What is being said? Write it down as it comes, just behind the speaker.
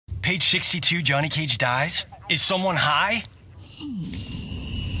Page 62, Johnny Cage dies? Is someone high?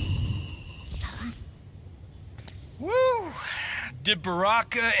 Woo! Did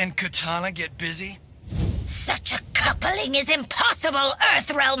Baraka and Katana get busy? Such a coupling is impossible,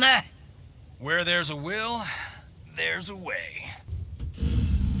 Earthrealmer! Where there's a will, there's a way.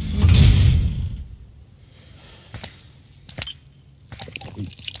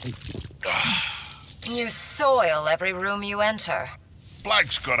 You soil every room you enter.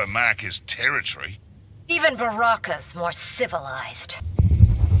 Blake's gotta mark his territory. Even Baraka's more civilized.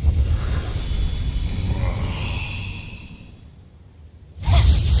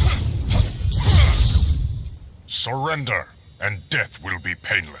 Surrender, and death will be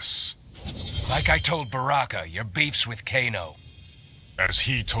painless. Like I told Baraka, your beef's with Kano. As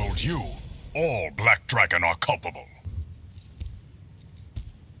he told you, all Black Dragon are culpable.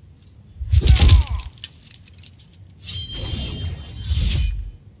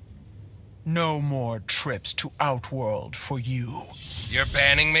 No more trips to Outworld for you. You're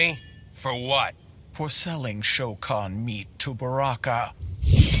banning me? For what? For selling Shokan meat to Baraka.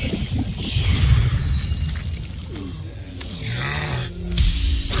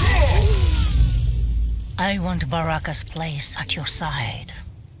 I want Baraka's place at your side.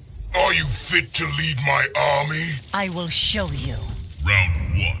 Are you fit to lead my army? I will show you.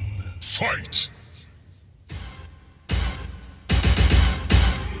 Round 1. Fight!